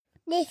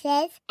This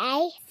is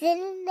a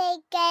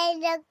Cindy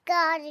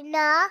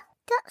Gardener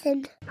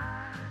Dotson.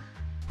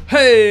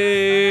 Hello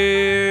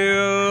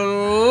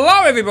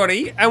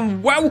everybody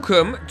and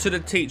welcome to the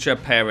Teacher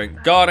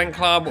Parent Garden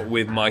Club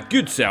with my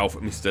good self,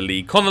 Mr.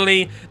 Lee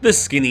Connolly, the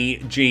Skinny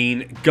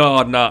Jean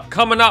Gardener.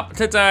 Coming up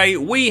today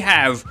we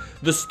have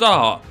the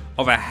start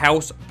of a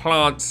house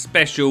plant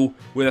special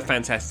with a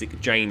fantastic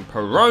Jane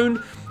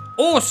Perrone.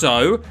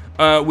 Also,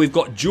 we've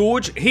got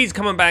George. He's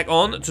coming back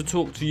on to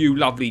talk to you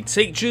lovely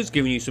teachers,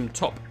 giving you some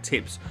top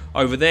tips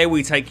over there.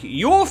 We take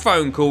your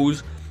phone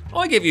calls.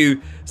 I give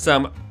you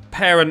some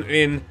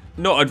parenting,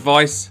 not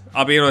advice,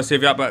 I'll be honest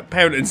with you, but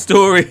parenting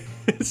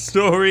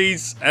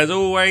stories as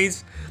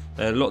always.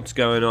 Lots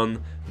going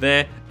on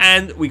there.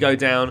 And we go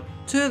down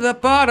to the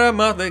bottom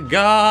of the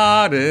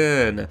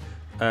garden.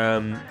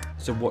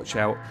 So watch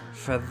out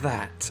for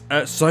that.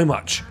 So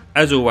much,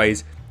 as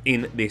always,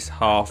 in this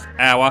half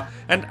hour.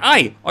 And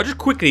hey, I just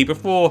quickly,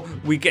 before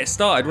we get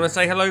started, want to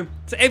say hello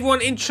to everyone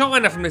in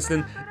China from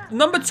listening.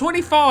 Number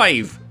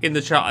 25 in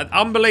the chart.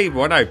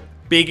 Unbelievable, I know.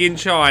 Big in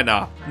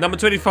China. Number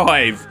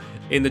 25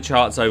 in the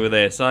charts over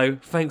there. So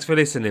thanks for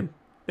listening.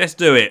 Let's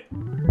do it.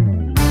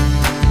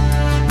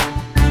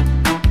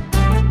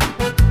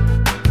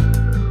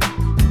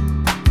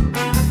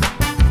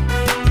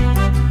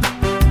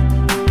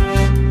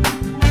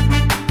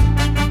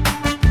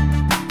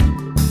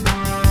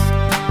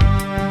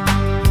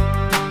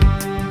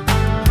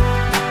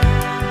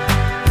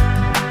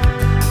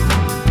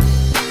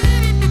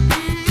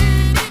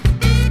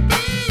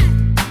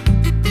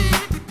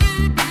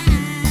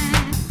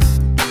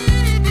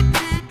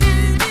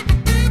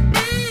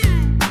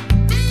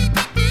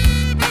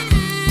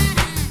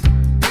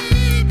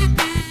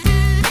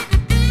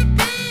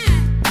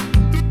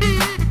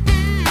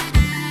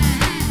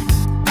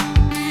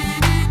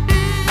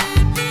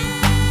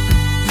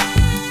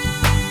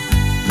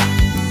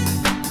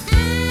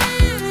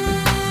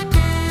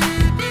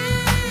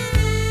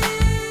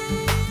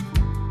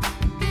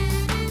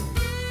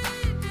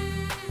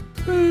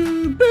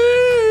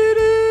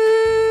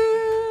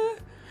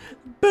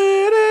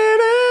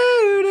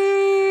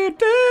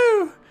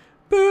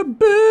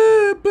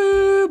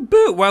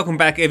 Welcome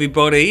back,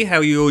 everybody. How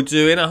are you all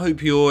doing? I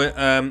hope you're,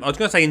 I was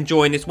going to say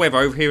enjoying this weather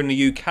over here in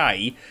the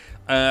UK.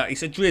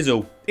 It's a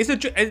drizzle.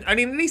 I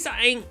mean, at least it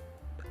ain't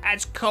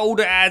as cold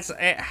as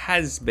it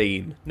has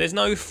been. There's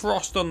no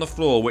frost on the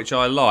floor, which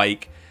I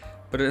like.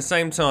 But at the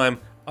same time,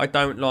 I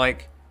don't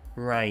like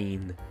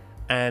rain.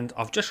 And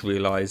I've just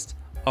realised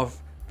I've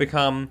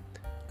become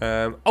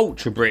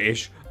ultra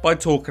British by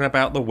talking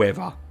about the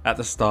weather at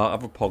the start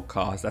of a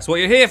podcast. That's what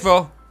you're here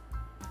for.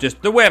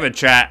 Just the weather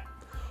chat.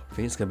 I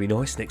think it's going to be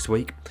nice next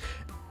week.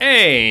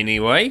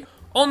 Anyway,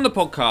 on the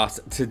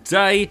podcast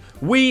today,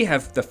 we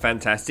have the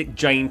fantastic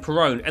Jane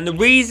Perrone. And the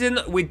reason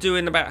we're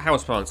doing about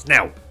houseplants.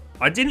 Now,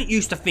 I didn't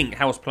used to think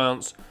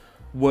houseplants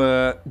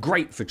were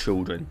great for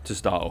children to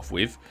start off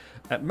with.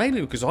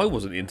 Maybe because I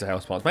wasn't into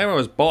houseplants. Maybe I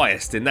was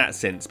biased in that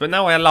sense. But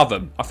now I love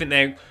them. I think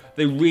they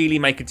really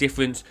make a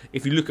difference.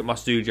 If you look at my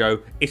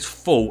studio, it's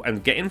full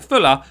and getting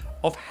fuller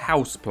of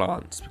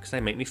houseplants because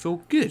they make me feel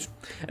good.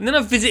 And then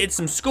I've visited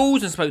some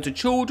schools and spoke to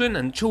children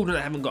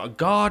that haven't got a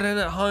garden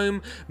at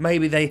home.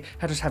 Maybe they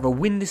just have a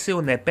windowsill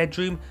in their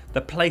bedroom,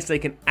 the place they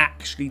can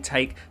actually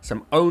take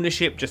some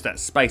ownership, just that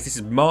space. This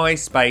is my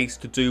space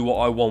to do what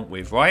I want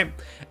with, right?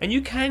 And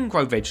you can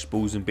grow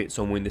vegetables and bits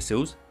on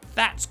windowsills.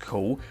 That's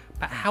cool.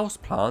 But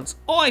houseplants,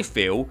 I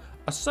feel,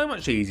 are so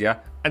much easier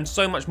and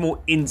so much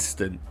more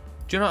instant.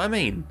 Do you know what I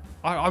mean?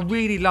 I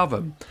really love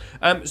them.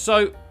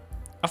 So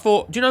I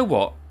thought, do you know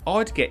what?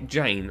 I'd get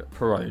Jane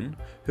Perrone,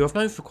 who I've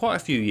known for quite a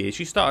few years.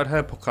 She started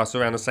her podcast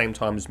around the same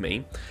time as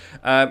me.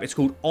 It's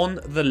called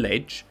On the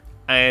Ledge,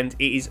 and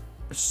it is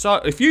so.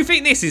 If you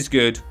think this is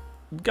good,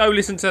 go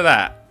listen to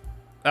that.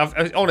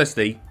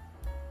 Honestly,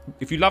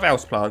 if you love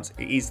houseplants,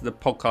 it is the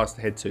podcast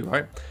to head to,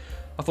 right?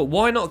 I thought,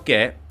 why not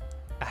get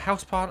a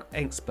houseplant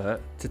expert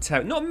to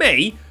tell, not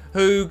me,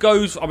 who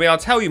goes. I mean, I'll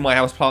tell you my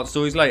houseplant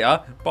stories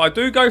later, but I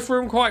do go through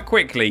them quite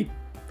quickly.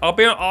 I'll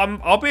be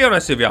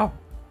honest with you. All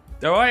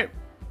right.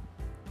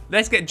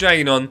 Let's get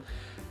Jane on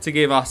to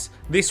give us,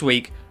 this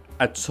week,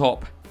 a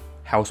top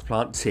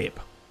houseplant tip.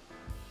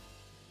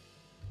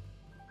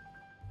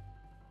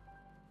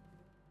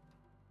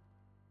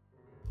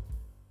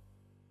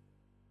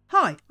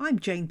 Hi, I'm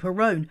Jane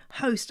Perrone,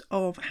 host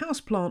of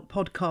Houseplant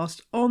Podcast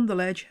On the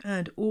Ledge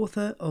and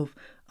author of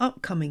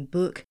upcoming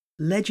book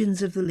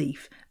Legends of the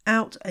Leaf,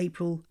 out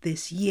April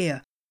this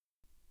year.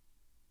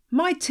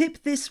 My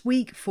tip this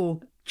week for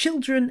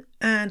children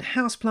and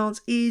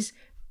houseplants is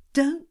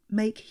don't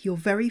make your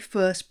very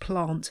first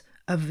plant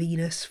a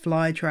Venus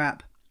flytrap.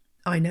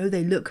 I know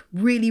they look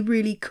really,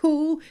 really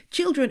cool.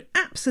 Children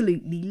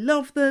absolutely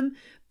love them,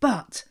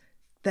 but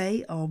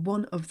they are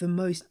one of the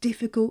most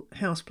difficult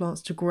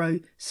houseplants to grow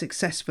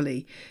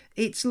successfully.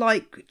 It's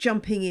like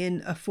jumping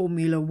in a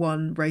Formula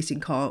One racing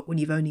car when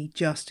you've only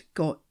just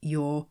got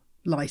your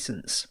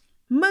license.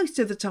 Most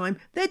of the time,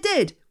 they're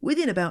dead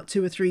within about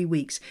 2 or 3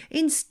 weeks.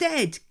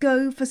 Instead,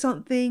 go for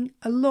something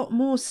a lot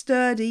more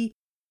sturdy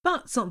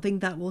but something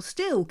that will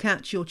still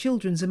catch your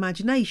children's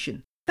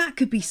imagination. That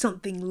could be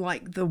something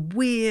like the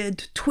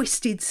weird,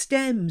 twisted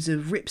stems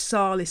of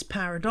Rhipsalis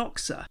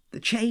paradoxa, the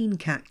chain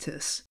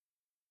cactus.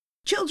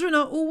 Children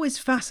are always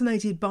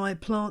fascinated by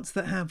plants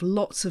that have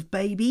lots of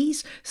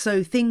babies,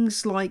 so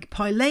things like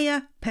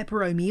Pilea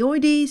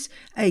peperomioides,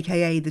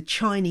 aka the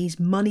Chinese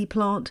money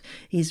plant,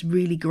 is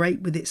really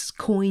great with its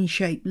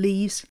coin-shaped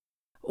leaves.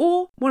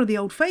 Or, one of the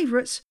old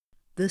favourites,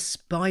 the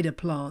spider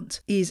plant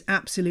is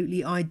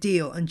absolutely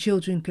ideal, and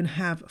children can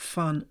have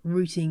fun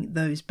rooting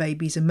those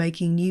babies and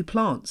making new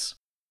plants.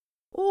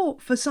 Or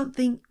for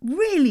something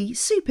really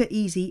super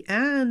easy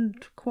and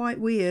quite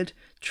weird,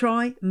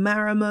 try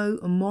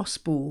Marimo moss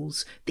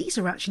balls. These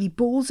are actually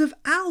balls of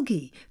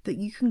algae that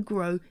you can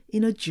grow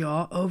in a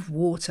jar of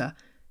water.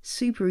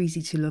 Super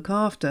easy to look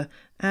after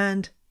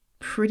and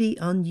pretty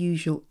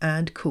unusual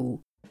and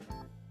cool.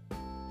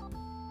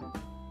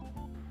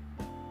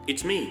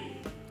 It's me,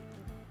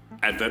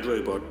 Advert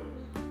Robot,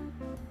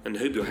 and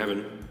hope you're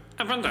having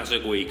a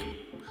fantastic week.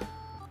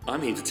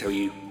 I'm here to tell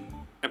you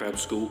about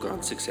School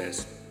Garden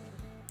Success.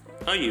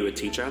 Are you a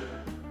teacher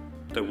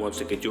that wants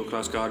to get your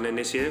class gardening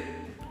this year?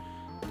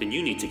 Then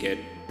you need to get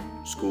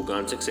School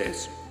Garden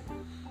Success.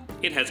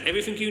 It has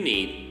everything you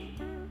need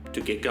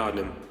to get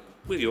gardening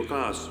with your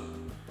class.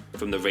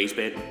 From the raised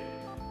bed,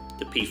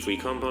 the peat-free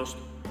compost,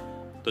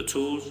 the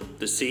tools,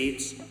 the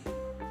seeds,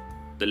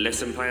 the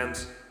lesson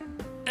plans,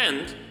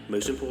 and,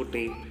 most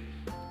importantly,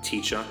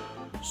 teacher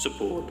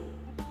support.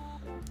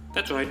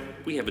 That's right,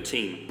 we have a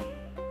team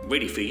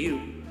ready for you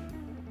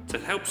to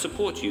help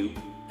support you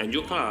and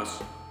your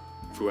class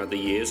throughout the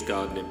year's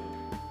gardening.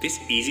 This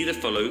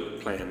easy-to-follow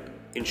plan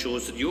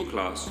ensures that your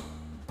class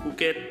will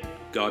get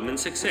gardening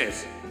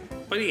success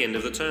by the end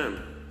of the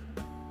term.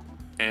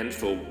 And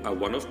for a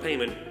one-off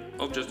payment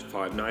of just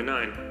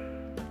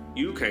 $5.99,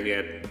 you can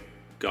get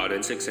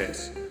garden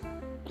success,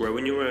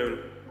 growing your own,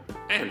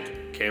 and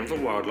caring for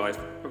wildlife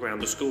around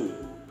the school.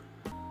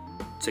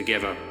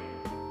 Together,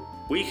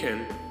 we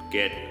can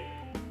get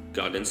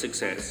garden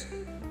success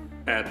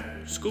at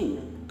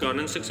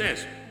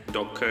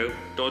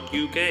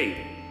schoolgardensuccess.co.uk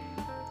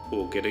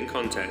or get in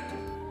contact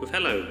with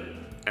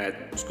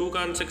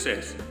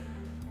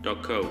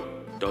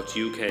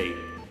hello@schoolgardensuccess.co.uk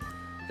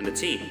and the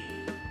team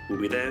will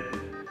be there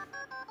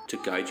to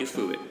guide you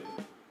through it.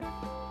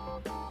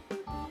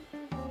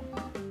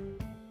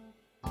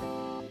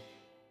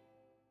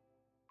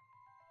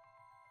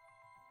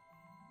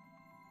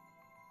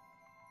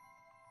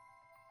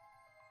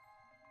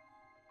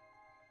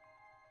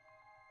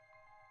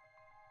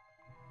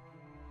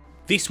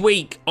 This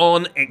week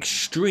on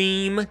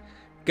Extreme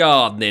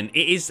Gardening,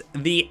 it is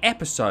the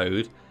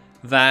episode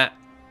that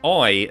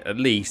I, at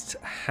least,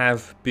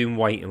 have been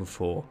waiting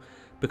for.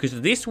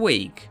 Because this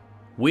week,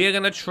 we are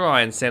going to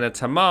try and send a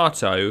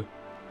tomato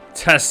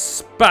to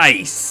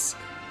space.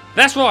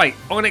 That's right,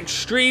 on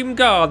Extreme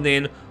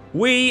Gardening,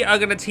 we are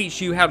going to teach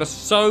you how to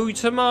sow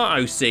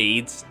tomato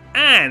seeds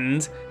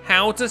and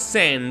how to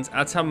send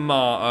a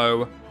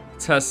tomato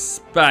to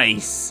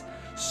space.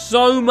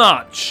 So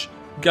much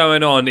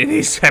going on in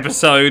this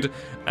episode,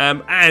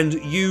 and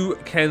you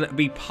can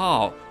be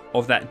part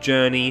of that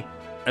journey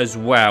as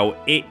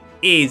well. It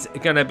is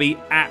going to be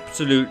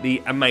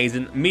absolutely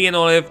amazing. Me and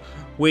Olive,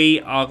 we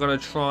are going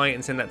to try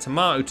and send that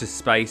tomato to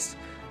space,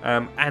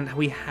 and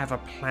we have a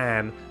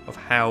plan of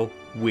how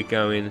we're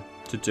going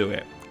to do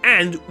it.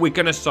 And we're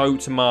going to sow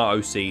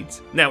tomato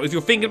seeds. Now, if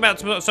you're thinking about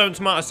sowing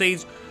tomato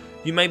seeds,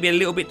 you may be a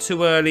little bit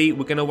too early.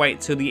 We're going to wait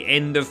till the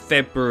end of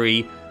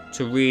February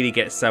to really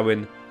get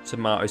sowing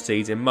tomato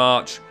seeds. In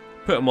March,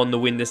 put them on the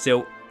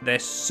windowsill. They're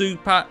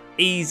super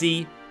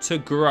easy to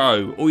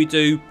grow. All you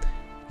do,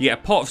 you get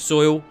a pot of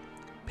soil,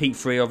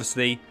 peat-free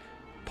obviously,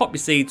 pop your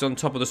seeds on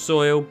top of the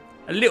soil,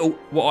 a little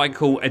what I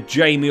call a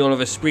Jamie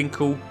Oliver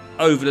sprinkle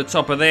over the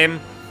top of them,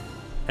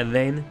 and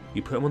then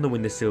you put them on the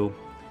windowsill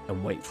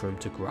and wait for them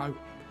to grow.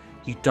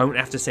 You don't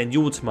have to send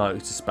your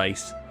tomatoes to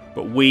space,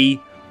 but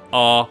we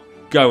are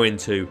going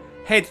to.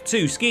 Head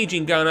to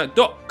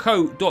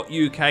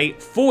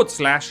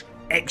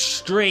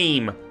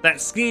skiandginegardener.co.uk/extreme.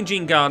 That's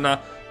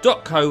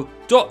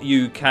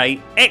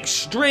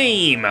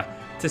skiandginegardener.co.uk/extreme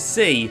to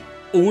see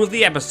all of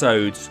the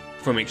episodes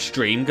from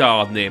Extreme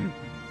Gardening.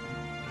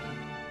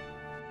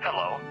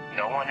 Hello,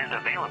 no one is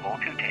available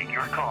to take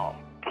your call.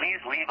 Please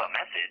leave a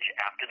message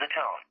after the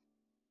tone.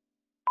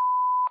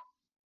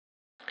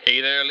 Hey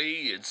there,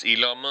 Lee. It's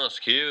Elon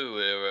Musk here.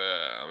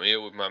 I'm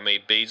here with my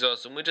mate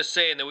Bezos, and we're just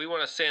saying that we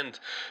want to send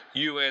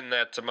you and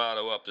that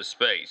tomato up to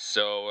space.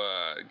 So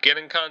get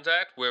in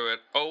contact. We're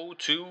at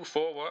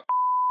 0241.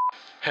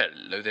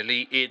 Hello there,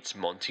 Lee. It's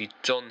Monty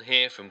Don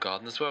here from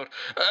Gardeners World.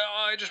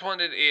 I just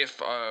wondered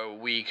if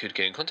we could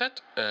get in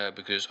contact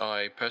because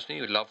I personally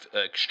would love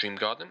extreme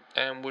gardening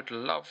and would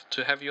love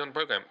to have you on the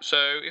program.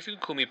 So if you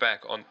could call me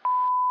back on.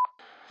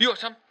 You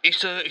alright, Tom?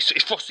 It's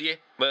Frosty here.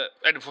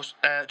 Adam Frost.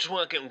 Just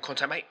want to get in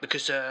contact, mate,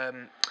 because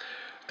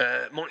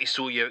Monty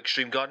saw your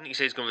extreme gardening. He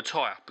said he's going to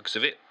retire because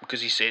of it,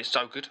 because he said it's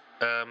so good.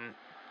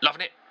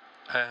 Loving it.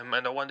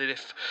 And I wondered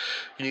if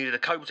you needed a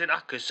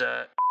co-presenter, because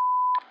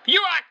You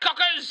are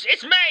cockers!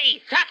 It's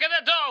me, Hacker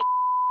the Dog!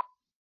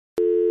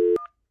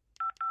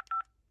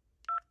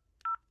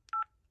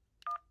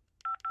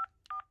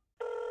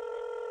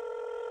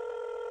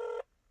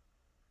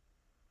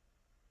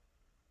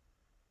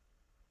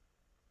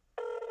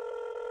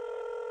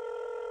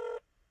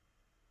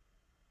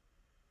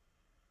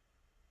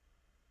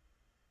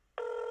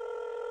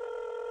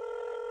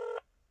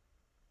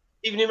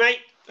 Evening, mate.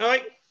 All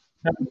right.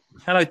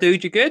 Hello,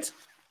 dude. You good?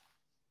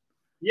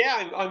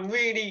 Yeah, I'm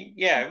really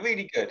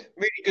good.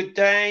 Really good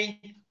day.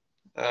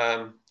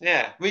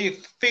 Really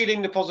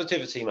feeling the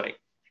positivity, mate.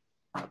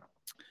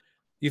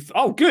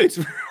 Oh, good.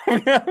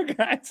 I'm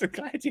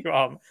glad you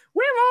are.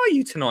 Where are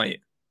you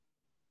tonight?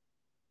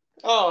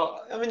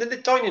 Oh, I'm in the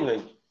dining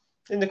room,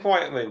 in the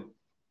quiet room,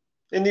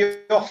 in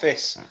the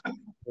office,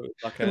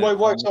 in my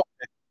wife's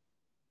office.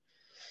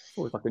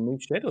 Oh, it's like a new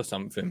shed or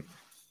something.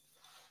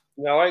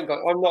 No,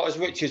 I'm not as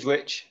rich as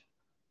Rich.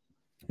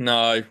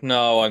 No,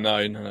 I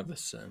know.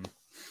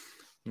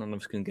 None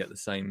of us can get the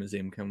same as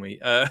him, can we?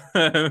 Yeah,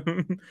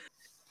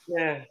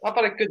 I've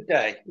had a good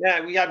day.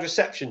 Yeah, we had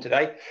reception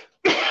today.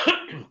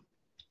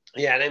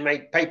 Yeah, they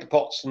made paper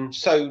pots and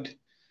sowed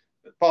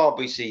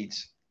barberry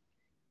seeds.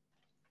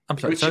 I'm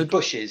sorry. Which are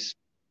bushes.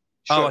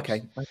 Oh, Shrubs.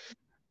 okay.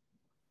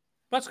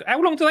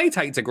 How long do they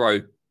take to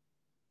grow?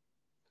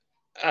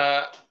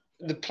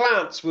 The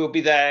plants will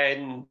be there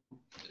in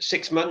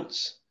 6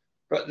 months,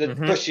 but the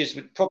bushes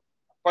would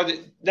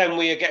probably then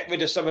we get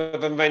rid of some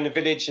of them around the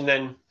village, and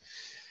then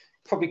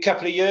probably a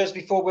couple of years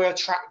before we're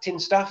attracting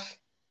stuff.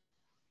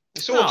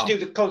 It's all to do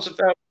with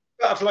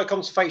butterfly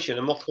conservation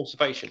and moth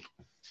conservation.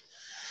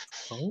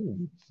 Oh,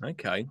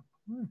 okay.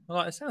 I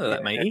like the sound of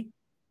that, matey.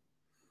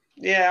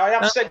 Yeah,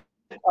 I've sent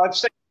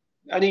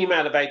an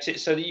email about it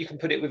so that you can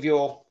put it with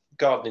your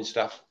gardening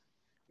stuff.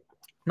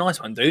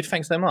 Nice one, dude.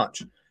 Thanks so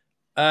much.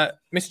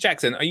 Mr.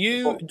 Jackson, are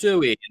you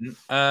doing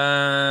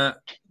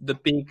the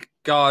big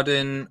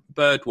garden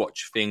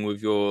birdwatch thing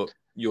with your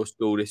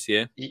school this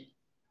year?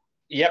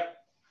 Yep.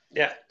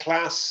 Yeah,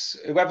 class.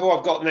 Whoever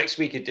I've got next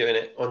week are doing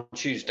it on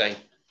Tuesday.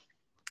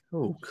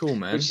 Oh, cool,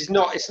 man. Which is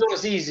not. It's not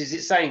as easy as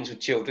it sounds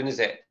with children, is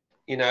it?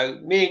 You know,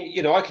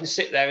 I can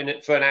sit there in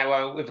it for an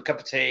hour with a cup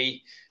of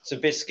tea, some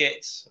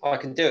biscuits. I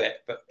can do it,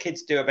 but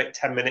kids do about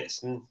 10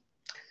 minutes, and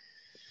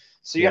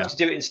so you have to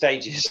do it in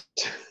stages.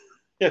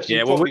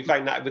 You probably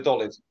found that with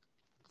Olive.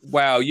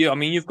 Well,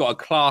 you've got a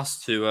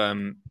class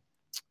to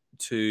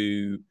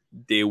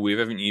deal with,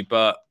 haven't you?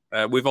 But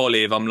with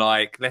Olive, I'm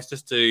like, let's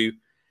just do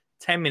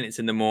 10 minutes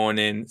in the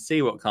morning,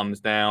 see what comes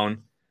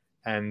down,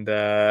 and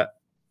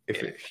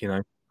if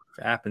it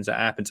happens, it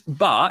happens.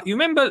 But you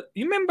remember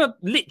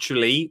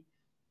literally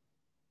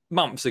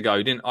months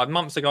ago, I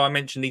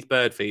mentioned these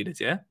bird feeders,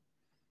 yeah?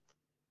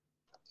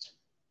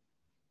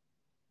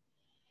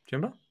 Do you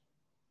remember?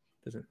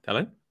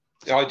 Hello?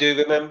 I do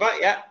remember,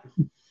 yeah.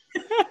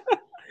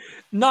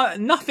 No,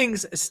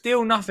 nothing's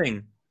still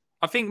nothing.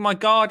 I think my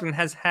garden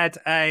has had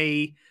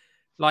a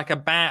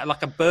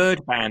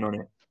bird ban on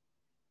it.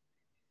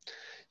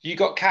 You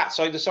got cats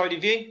either side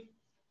of you?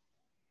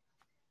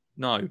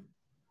 No.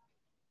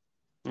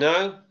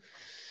 No?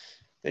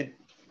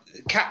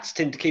 Cats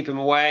tend to keep them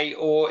away,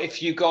 or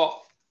if you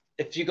got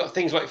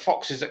things like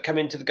foxes that come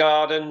into the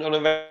garden on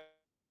a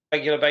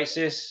regular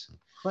basis.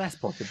 Well, that's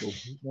possible.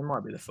 There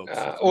might be the fox.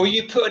 Or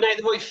you putting out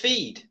the right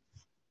feed.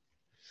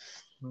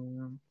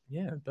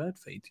 Yeah, bird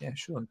feed. Yeah,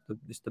 sure.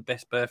 It's the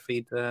best bird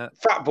feed.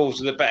 Fat balls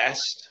are the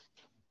best.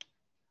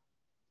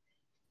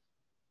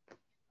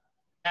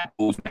 Fat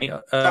balls, mate.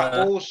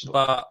 Fat balls.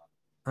 But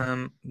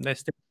they're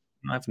still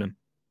not having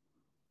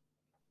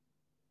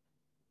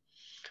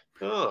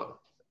them. Oh.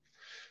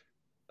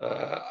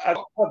 A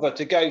cover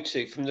to go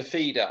to from the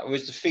feeder, or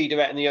is the feeder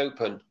out in the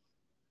open?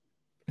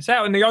 It's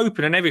out in the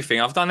open and everything.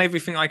 I've done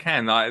everything I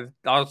can.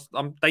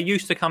 They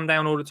used to come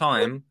down all the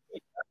time.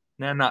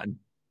 Now nothing.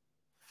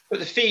 But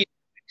the feeder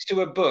next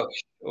to a bush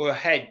or a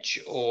hedge,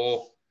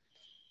 or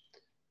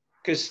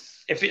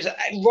because if it's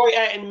right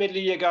out in the middle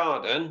of your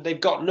garden,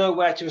 they've got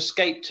nowhere to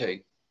escape to.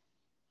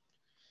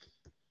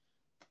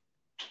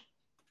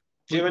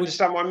 Do you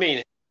understand what I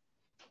mean?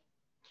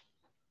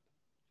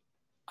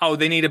 Oh,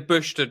 they need a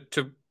bush to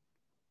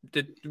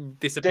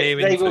disappear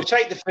into. They will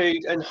take the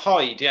food and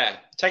hide, yeah.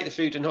 Take the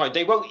food and hide.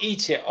 They won't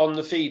eat it on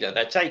the feeder.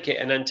 They'll take it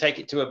and then take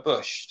it to a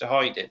bush to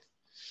hide it.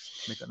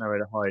 They've got nowhere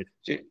to hide.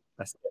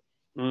 That's it.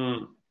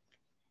 You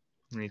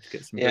need to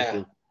get some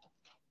bushes.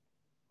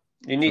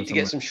 You need to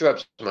get some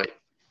shrubs, mate.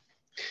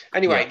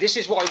 Anyway, this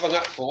is what I rung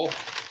up for.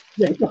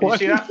 Yeah, you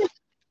see that?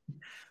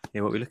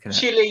 Yeah, what are we looking at?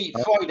 Chili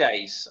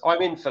Fridays.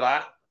 I'm in for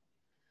that.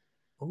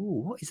 Oh,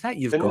 what is that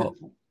you've got?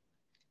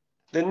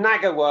 The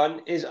Naga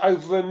one is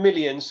over 1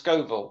 million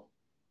Scoville.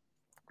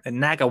 The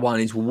Naga one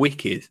is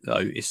wicked, though.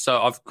 It's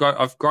so I've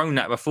grown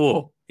that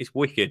before. It's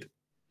wicked.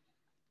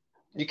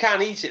 You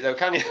can't eat it though,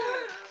 can you?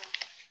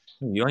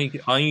 You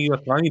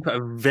only put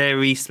a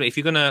very small. If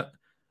you're gonna,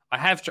 I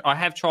have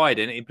tried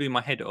it. And it blew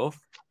my head off,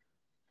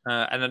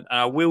 and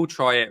I will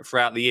try it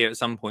throughout the year at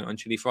some point on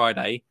Chili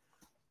Friday.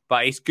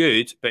 But it's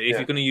good. But if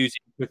you're gonna use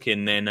it in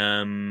cooking,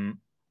 then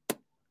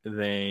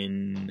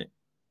then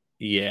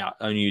yeah,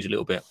 only use a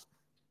little bit.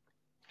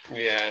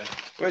 Yeah.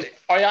 Well,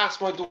 I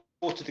asked my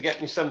daughter to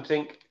get me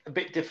something a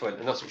bit different,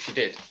 and that's what she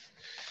did.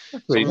 So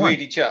I'm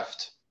really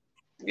chuffed.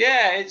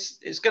 Yeah, it's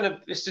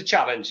a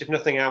challenge. If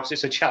nothing else,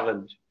 it's a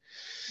challenge.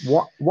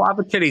 What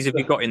other chilies have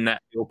you got in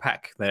that little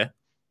pack there?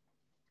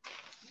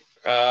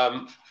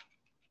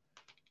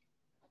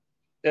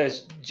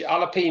 There's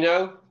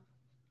jalapeno,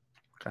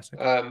 Classic.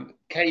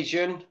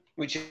 Cajun,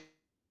 which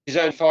is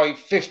only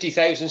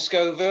 50,000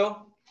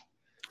 Scoville.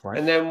 Right.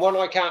 And then one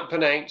I can't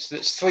pronounce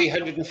that's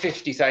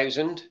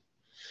 350,000.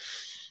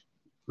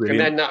 And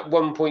then that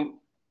 1.1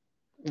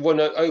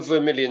 over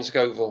a million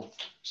Scoville.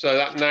 So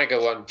that Naga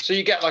one. So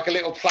you get like a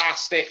little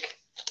plastic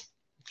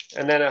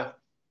and then a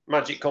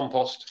magic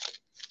compost.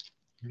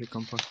 Magic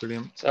compost,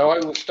 brilliant. So I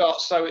will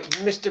start sowing.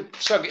 Mr.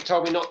 Suggett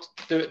told me not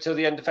to do it till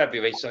the end of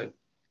February. So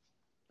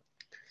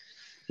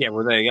yeah,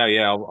 well there you go.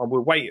 Yeah, I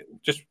will wait.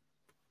 Just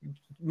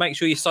make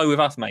sure you sow with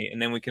us, mate, and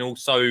then we can all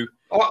sow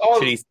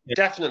chilies.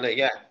 Definitely,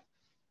 yeah.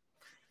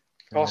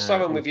 I'll sow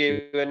them with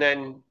you, and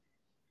then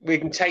we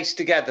can taste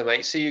together,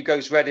 mate. See who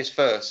goes reddest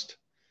first.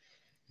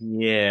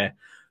 Yeah.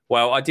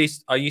 Well, I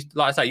used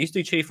to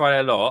do Chili Friday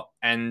a lot,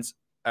 and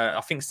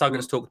I think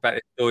Suggett's talked about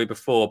this story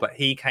before, but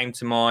he came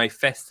to my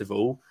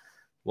festival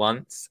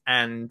once,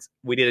 and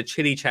we did a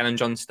chili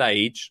challenge on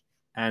stage,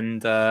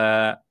 and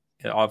I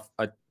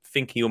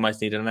think he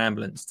almost needed an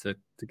ambulance to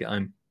get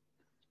home.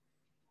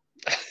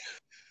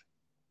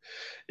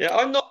 Yeah,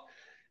 I'm not.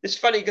 It's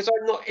funny because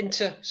I'm not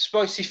into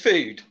spicy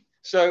food,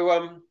 so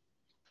I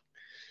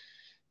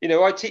eat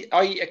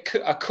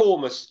a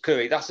korma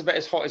curry. That's about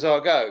as hot as I'll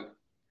go.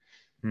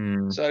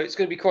 So it's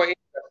going to be quite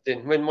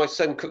interesting when my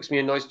son cooks me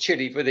a nice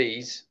chili for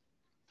these.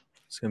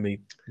 It's going to be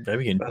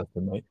very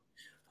interesting, mate.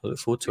 I look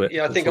forward to it.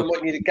 Yeah, I think I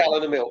might need a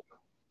gallon of milk.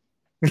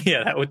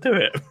 Yeah, that would do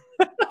it.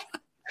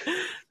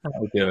 That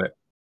would do it.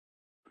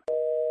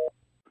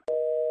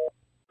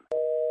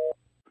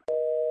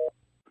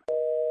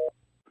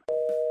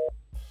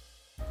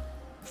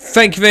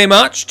 Thank you very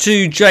much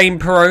to Jane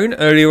Perrone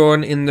earlier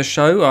on in the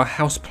show, our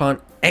houseplant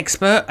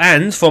expert,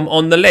 and from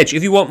On the Ledge.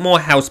 If you want more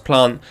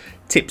houseplant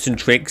tips and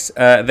tricks,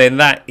 then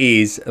that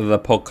is the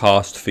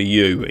podcast for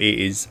you. It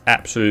is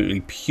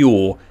absolutely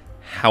pure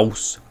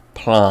house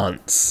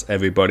plants,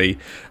 everybody.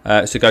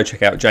 So go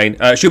check out Jane.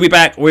 She'll be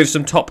back with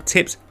some top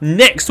tips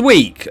next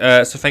week.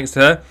 So thanks to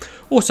her.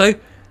 Also,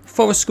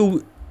 Forest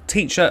School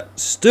teacher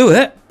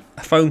Stuart,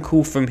 a phone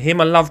call from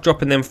him. I love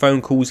dropping them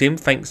phone calls in.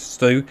 Thanks,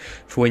 Stu,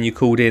 for when you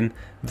called in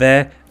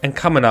there. And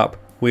coming up,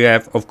 we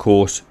have, of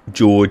course,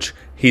 George.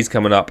 He's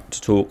coming up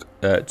to talk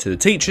to the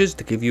teachers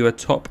to give you a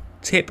top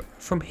tip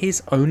from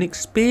his own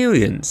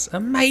experience.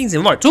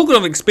 Amazing. Right, talking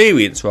of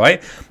experience,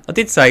 right, I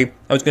did say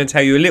I was going to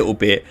tell you a little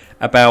bit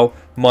about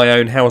my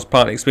own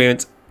houseplant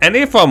experience, and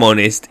if I'm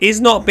honest, it's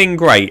not been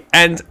great,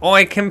 and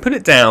I can put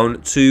it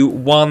down to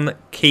one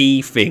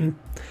key thing,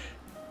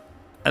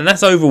 and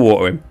that's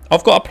overwatering.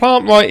 I've got a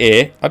plant right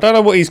here. I don't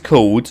know what he's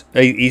called.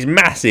 He's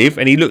massive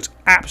and he looked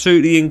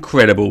absolutely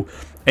incredible,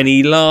 and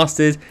he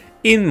lasted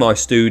in my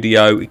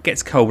studio. It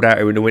gets cold out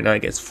here in the winter.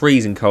 It gets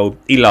freezing cold.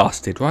 He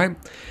lasted, right?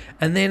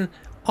 And then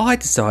I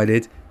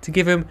decided to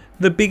give him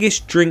the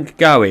biggest drink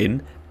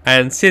going,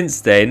 and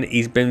since then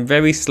he's been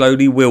very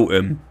slowly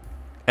wilting.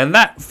 And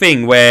that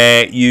thing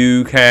where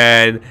you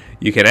can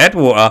add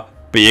water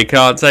but you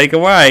can't take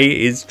away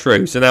is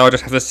true. So now I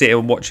just have to sit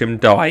and watch him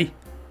die,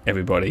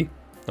 everybody.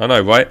 I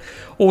know, right?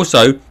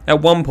 Also,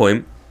 at one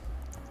point,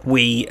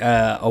 we,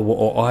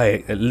 or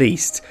I at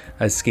least,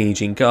 as Skinny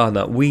Jean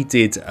Gardener, we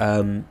did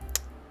some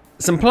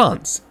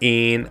plants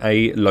in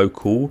a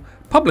local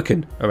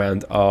publican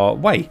around our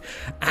way.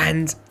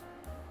 And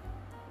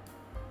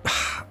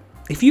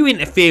if you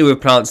interfere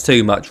with plants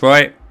too much,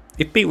 right?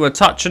 If people are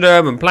touching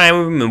them and playing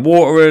with them and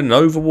watering and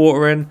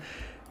overwatering,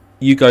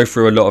 you go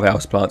through a lot of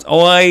houseplants.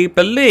 I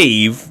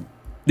believe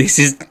this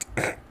is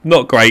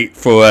not great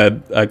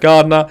for a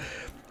gardener.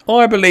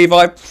 I believe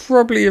I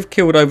probably have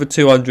killed over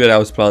 200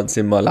 houseplants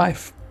in my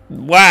life.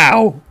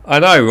 Wow. I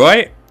know,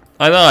 right?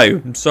 I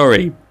know. I'm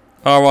sorry.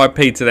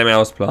 RIP to them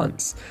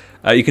houseplants.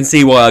 You can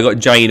see why I got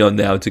Jane on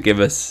now to give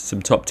us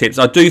some top tips.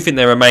 I do think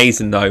they're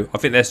amazing, though. I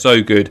think they're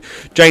so good.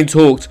 Jane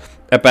talked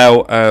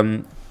about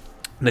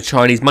the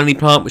Chinese money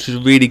plant, which is a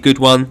really good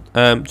one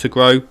to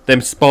grow.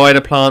 Them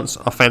spider plants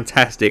are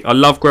fantastic. I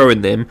love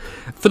growing them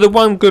for the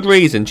one good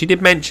reason. She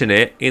did mention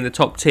it in the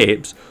top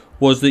tips,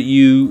 was that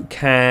you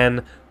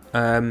can...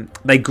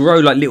 they grow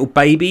like little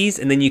babies,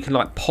 and then you can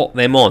like pot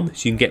them on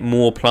so you can get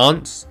more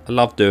plants. I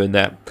love doing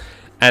that.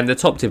 And the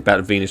top tip about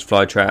the Venus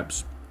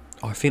flytraps,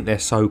 I think they're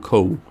so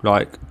cool.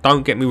 Like,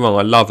 don't get me wrong,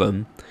 I love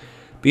them,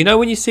 but you know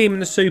when you see them in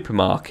the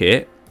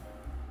supermarket,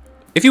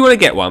 if you want to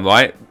get one,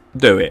 right,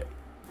 do it.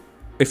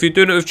 If you're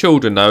doing it with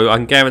children, though, I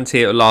can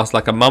guarantee it'll last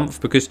like a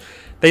month, because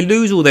they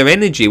lose all their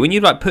energy when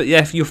you like put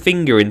your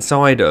finger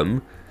inside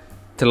them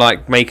to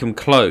like make them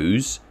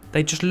close.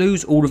 They just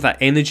lose all of that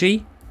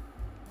energy,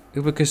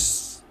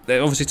 because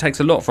it obviously takes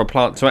a lot for a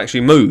plant to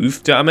actually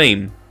move. Do you know what I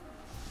mean?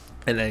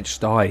 And they just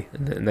die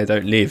and they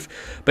don't live.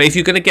 But if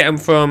you're going to get them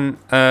from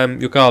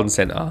your garden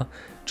centre,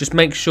 just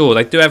make sure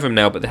they do have them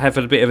now, but they have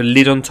a bit of a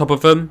lid on top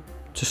of them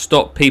to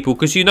stop people,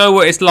 because you know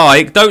what it's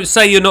like. Don't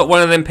say you're not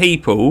one of them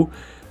people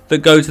that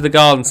go to the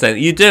garden centre.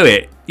 You do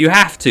it. You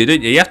have to,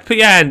 don't you? You have to put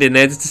your hand in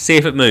there just to see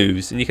if it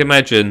moves, and you can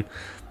imagine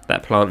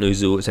that plant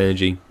loses all its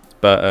energy.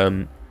 But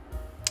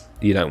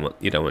you don't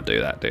want to do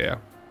that, do you? Do you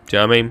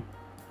know what I mean?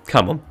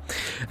 Come on.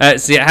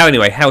 So yeah,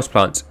 anyway,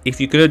 houseplants. If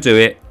you're gonna do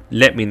it,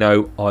 let me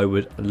know. I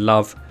would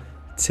love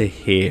to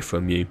hear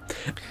from you.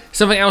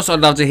 Something else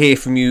I'd love to hear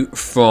from you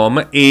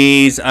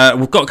is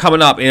we've got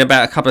coming up in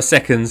about a couple of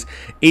seconds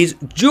is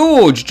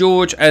George.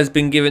 George has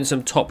been giving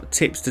some top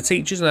tips to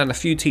teachers, and had a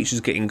few teachers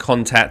get in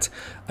contact,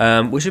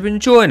 which have been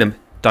enjoying them.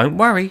 Don't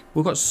worry,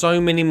 we've got so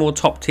many more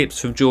top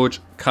tips from George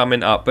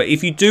coming up. But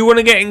if you do want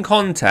to get in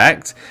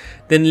contact,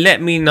 then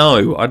let me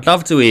know. I'd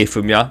love to hear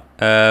from you.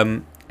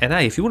 And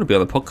hey, if you want to be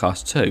on the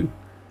podcast too,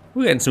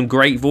 we're getting some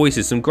great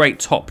voices, some great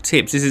top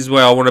tips. This is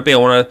where I want to be. I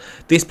want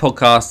this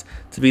podcast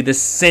to be the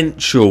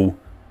central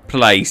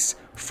place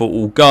for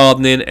all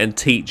gardening and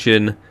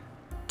teaching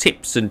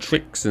tips and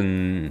tricks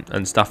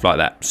and stuff like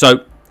that.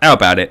 So how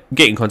about it?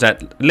 Get in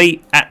contact,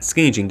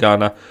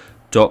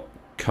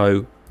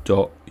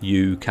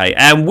 lee@skinnyjeangardener.co.uk.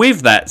 And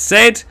with that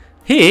said,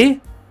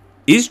 here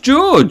is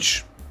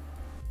George.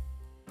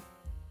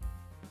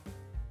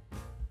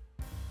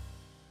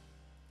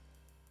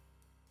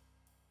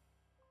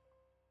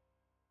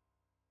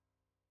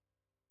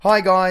 Hi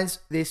guys,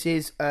 this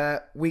is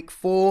week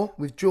 4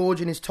 with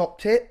George and his top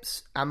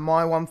tips, and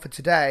my one for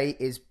today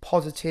is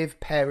positive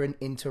parent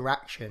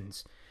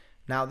interactions.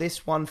 Now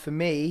this one for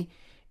me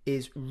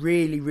is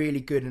really, really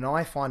good, and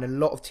I find a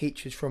lot of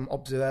teachers, from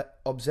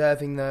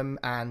observing them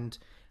and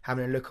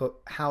having a look at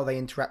how they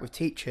interact with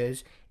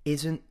teachers,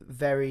 isn't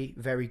very,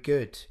 very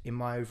good in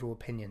my overall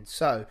opinion.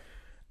 So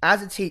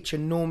as a teacher,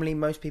 normally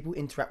most people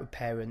interact with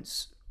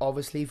parents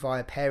obviously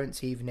via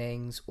parents'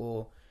 evenings,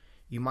 or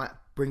you might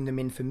bring them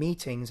in for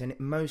meetings, and it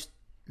most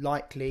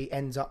likely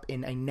ends up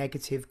in a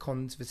negative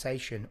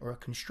conversation or a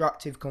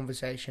constructive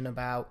conversation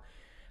about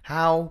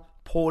how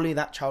poorly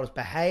that child has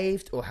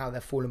behaved or how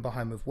they're falling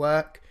behind with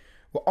work.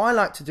 What I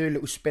like to do, a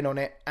little spin on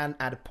it and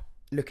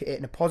look at it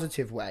in a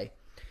positive way.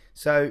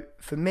 So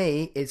for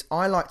me, is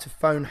I like to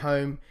phone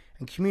home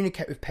and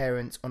communicate with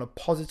parents on a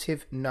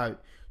positive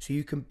note, so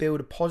you can build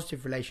a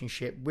positive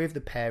relationship with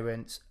the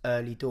parents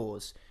early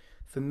doors.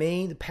 For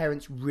me, the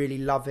parents really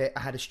love it.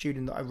 I had a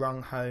student that I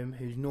rung home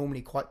who's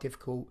normally quite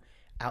difficult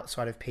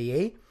outside of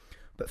PE.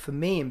 But for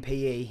me in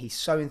PE, he's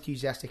so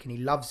enthusiastic and he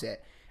loves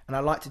it. And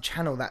I like to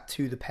channel that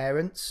to the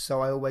parents.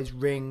 So I always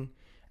ring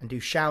and do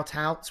shout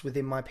outs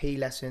within my PE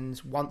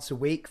lessons once a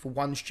week for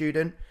one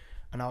student.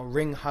 And I'll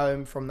ring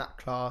home from that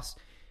class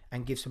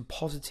and give some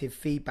positive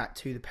feedback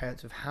to the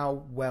parents of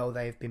how well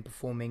they've been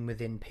performing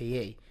within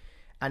PE.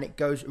 And it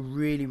goes a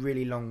really,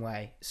 really long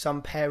way.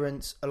 Some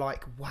parents are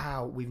like,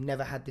 wow, we've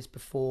never had this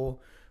before,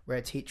 where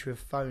a teacher have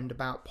phoned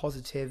about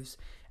positives,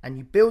 and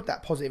you build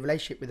that positive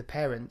relationship with the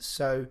parents.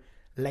 So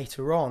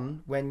later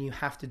on, when you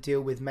have to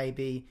deal with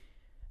maybe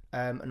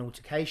an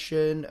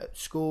altercation at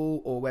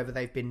school, or whether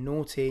they've been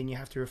naughty, and you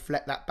have to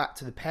reflect that back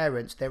to the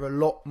parents, they're a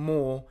lot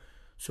more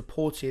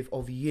supportive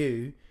of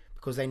you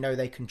because they know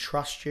they can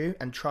trust you,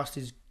 and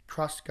trust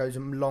goes a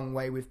long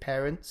way with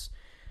parents.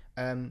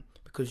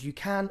 Because you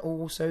can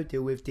also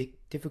deal with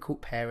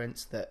difficult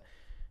parents that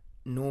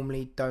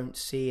normally don't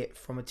see it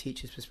from a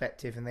teacher's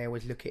perspective, and they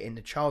always look at it in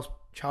the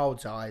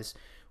child's eyes.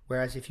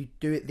 Whereas if you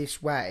do it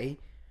this way,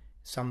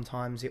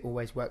 sometimes it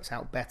always works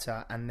out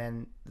better, and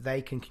then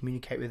they can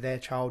communicate with their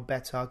child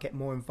better, get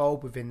more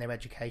involved within their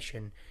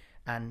education.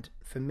 And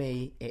for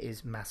me, it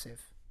is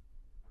massive.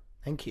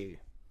 Thank you.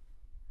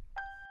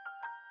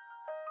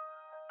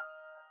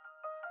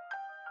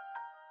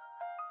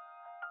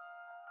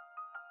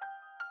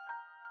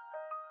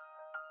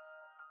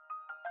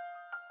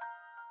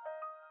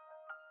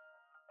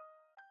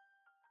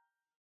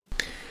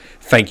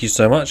 Thank you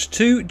so much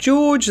to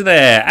George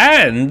there.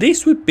 And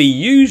this would be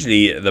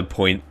usually the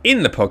point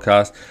in the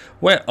podcast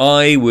where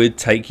I would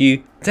take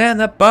you down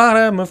the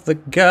bottom of the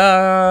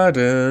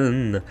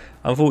garden.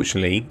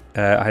 Unfortunately,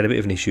 I had a bit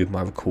of an issue with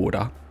my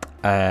recorder.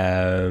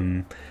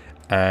 And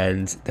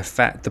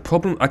the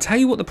problem, I tell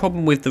you what the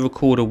problem with the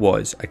recorder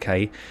was,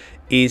 okay,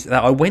 is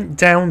that I went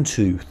down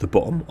to the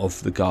bottom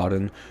of the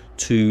garden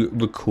to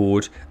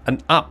record an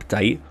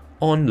update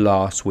on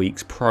last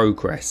week's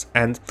progress,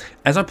 and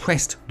as I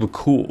pressed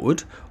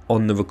record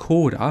on the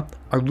recorder,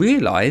 I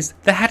realised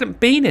there hadn't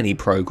been any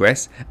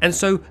progress, and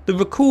so the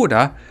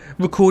recorder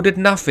recorded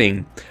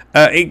nothing.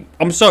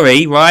 I'm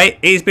sorry, right?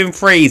 It's been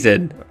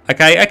freezing.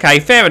 Okay,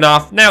 fair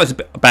enough. Now it's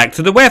back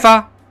to the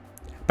weather.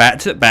 Back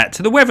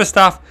to the weather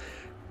stuff.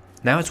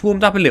 Now it's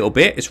warmed up a little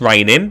bit. It's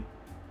raining.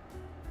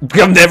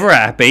 I'm never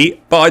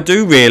happy, but I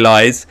do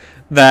realise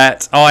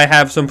that I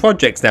have some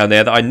projects down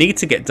there that I need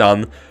to get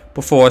done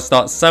before I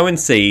start sowing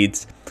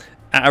seeds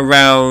at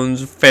around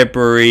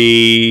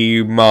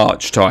February,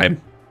 March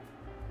time.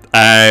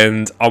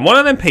 And I'm one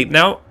of them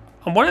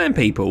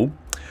people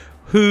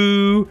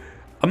who,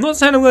 I'm not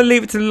saying I'm going to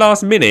leave it to the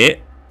last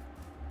minute.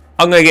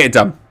 I'm going to get it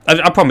done.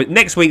 I promise.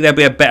 Next week there'll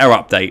be a better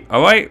update.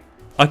 All right.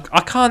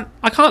 I can't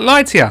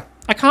lie to you.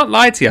 I can't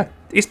lie to you.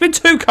 It's been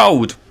too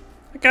cold.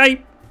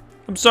 Okay?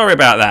 I'm sorry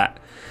about that.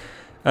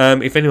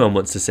 If anyone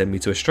wants to send me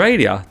to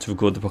Australia to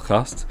record the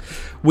podcast,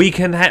 we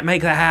can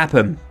make that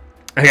happen.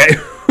 Okay?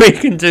 We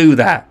can do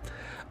that.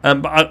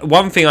 But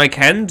one thing I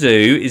can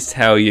do is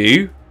tell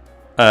you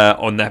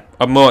on that.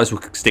 I might as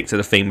well stick to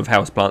the theme of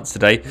houseplants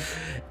today.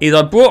 Is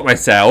I brought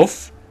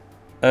myself.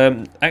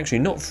 Actually,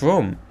 not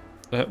from.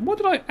 What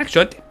did I?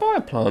 Actually, I did buy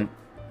a plant.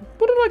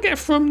 What did I get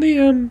from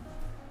the?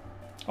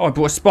 Oh, I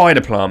bought a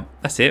spider plant.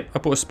 That's it. I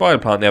bought a spider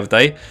plant the other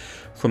day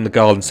from the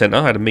garden centre.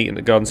 I had a meeting at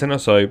the garden centre,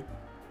 so I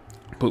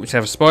bought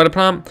myself a spider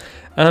plant.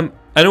 And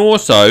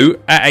also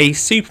at a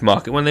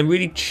supermarket, one of them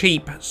really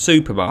cheap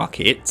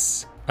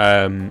supermarkets.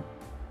 That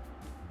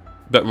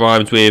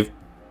rhymes with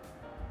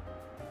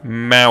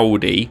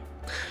Maudi.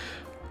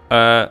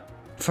 For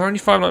only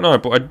 $5.99, I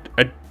bought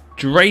a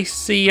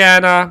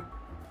Dracaena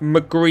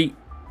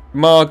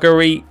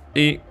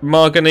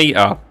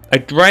Margarita. A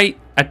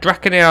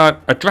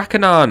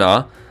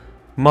Dracaena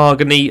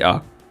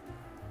Margarita.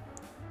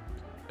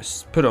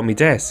 Just put it on my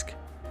desk.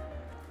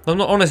 I'm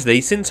not,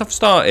 honestly, since I've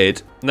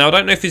started. Now, I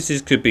don't know if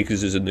this could be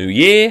because it's a new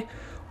year,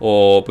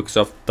 or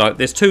because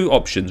there's two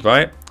options,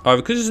 right?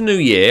 Either because it's a new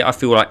year, I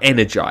feel like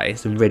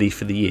energised and ready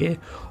for the year,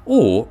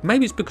 or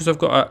maybe it's because I've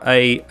got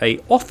a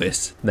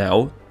office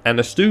now and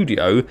a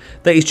studio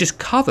that is just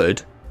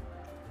covered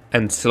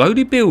and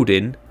slowly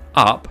building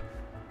up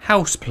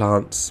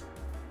houseplants.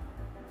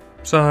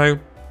 So,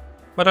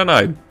 I don't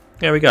know.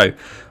 There we go.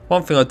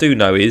 One thing I do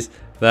know is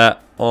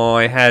that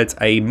I had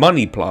a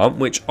money plant,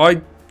 which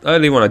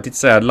earlier on I did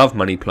say I love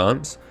money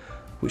plants,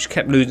 which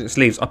kept losing its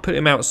leaves. I put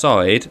him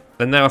outside,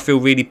 and now I feel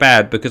really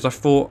bad because I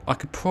thought I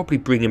could probably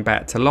bring him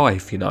back to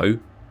life,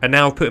 and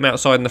now I've put him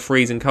outside in the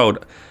freezing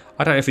cold.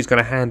 I don't know if he's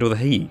going to handle the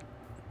heat.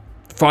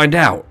 Find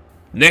out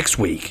next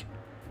week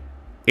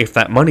if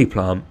that money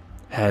plant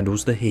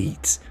handles the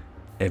heat,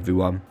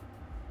 everyone.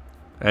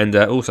 And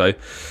also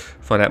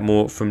find out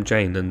more from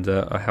Jane and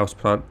our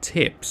houseplant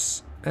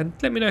tips, and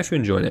let me know if you're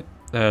enjoying it.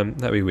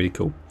 That'd be really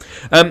cool.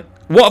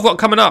 What I've got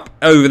coming up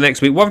over the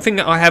next week, one thing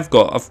that I'm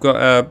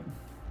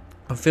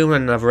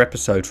filming another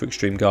episode for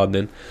Extreme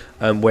Gardening,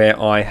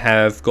 where I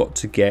have got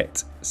to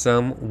get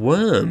some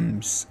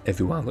worms,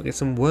 everyone. I've got to get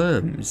some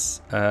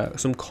worms,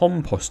 some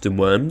composting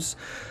worms.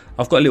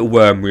 I've got a little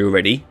wormery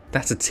already.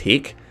 That's a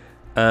tick.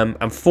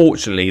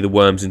 Unfortunately, the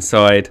worms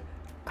inside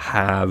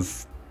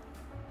have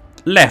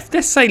left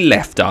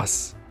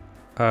us.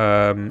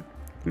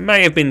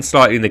 May have been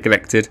slightly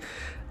neglected,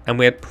 and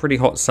we had pretty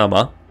hot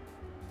summer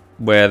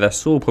where the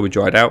soil probably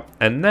dried out,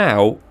 and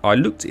now I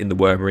looked in the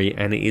wormery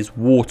and it is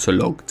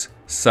waterlogged.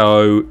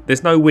 So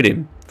there's no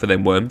winning for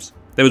them worms.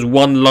 There was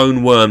one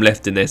lone worm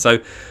left in there, so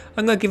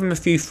I'm going to give them a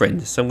few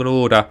friends. So I'm going to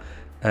order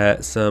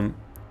some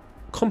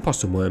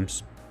composting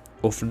worms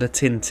off the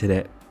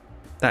Tintinet.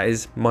 That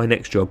is my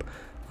next job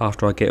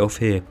after I get off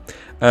here.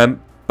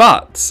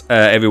 But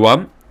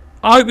everyone,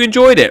 I hope you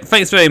enjoyed it.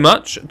 Thanks very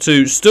much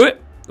to Stuart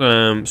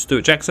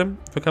Jackson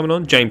for coming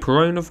on. Jane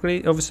Perrone,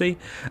 obviously.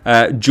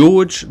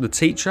 George, the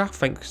teacher,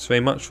 thanks very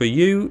much for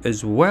you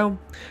as well.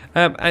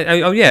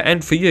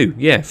 And for you,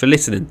 for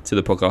listening to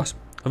the podcast.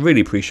 I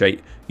really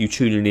appreciate you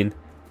tuning in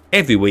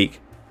every week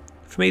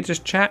for me to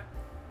just chat,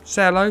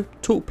 say hello,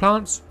 talk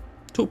plants,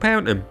 talk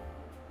parenting.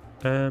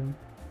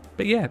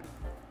 But yeah,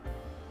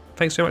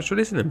 thanks so much for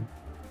listening.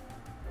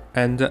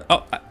 And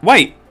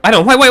wait, stop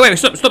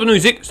the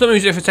music for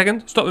a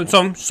second. Stop the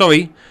song.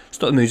 Sorry,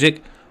 stop the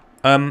music.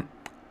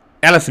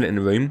 Elephant in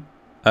the room.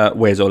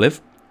 Where's Olive?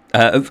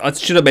 I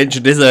should have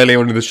mentioned this earlier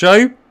on in the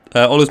show.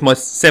 Olive's my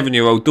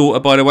 7-year-old daughter,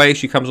 by the way.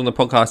 She comes on the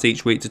podcast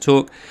each week to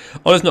talk.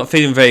 Olive's not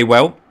feeling very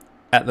well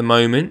at the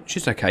moment.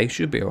 She's okay.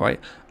 She'll be all right.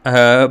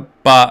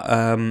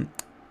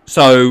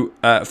 So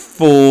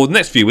for the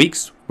next few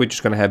weeks, we're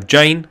just going to have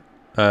Jane,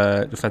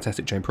 the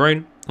fantastic Jane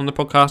Perrone, on the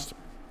podcast,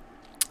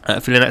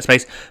 filling that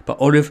space. But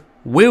Olive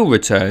will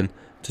return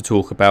to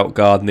talk about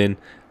gardening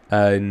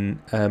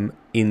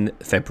in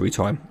February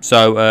time.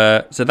 So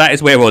that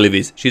is where Olive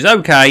is. She's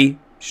okay.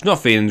 She's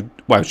not feeling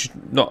well. She's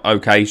not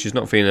okay. She's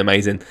not feeling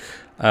amazing.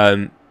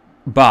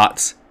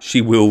 But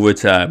she will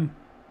return.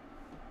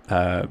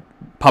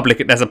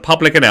 There's a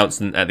public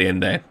announcement at the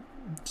end there.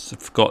 So I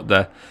forgot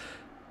the.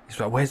 He's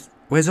like,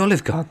 where's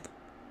Olive gone?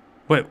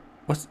 Wait,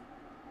 what's?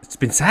 It's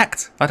been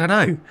sacked. I don't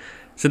know.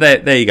 So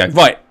there you go.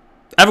 Right.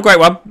 Have a great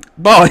one.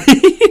 Bye.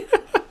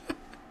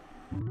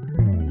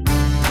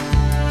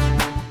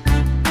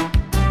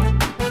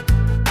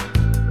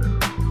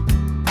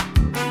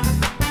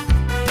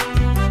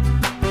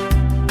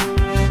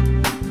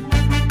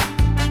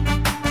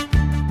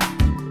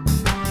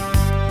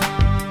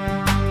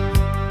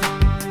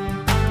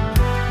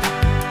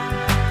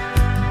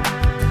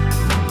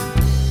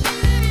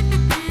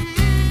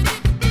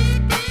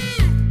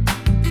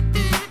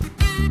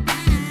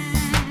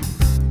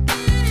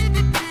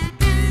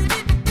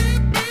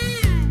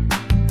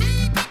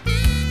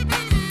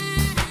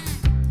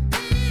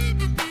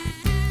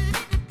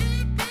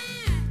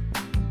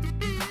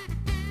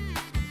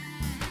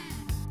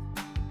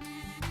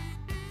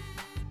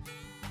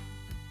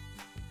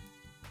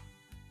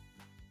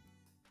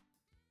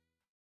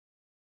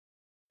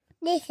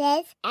 This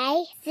is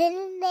a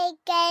Cindy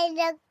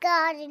Gaynor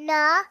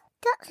Gardener.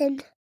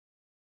 Dotson.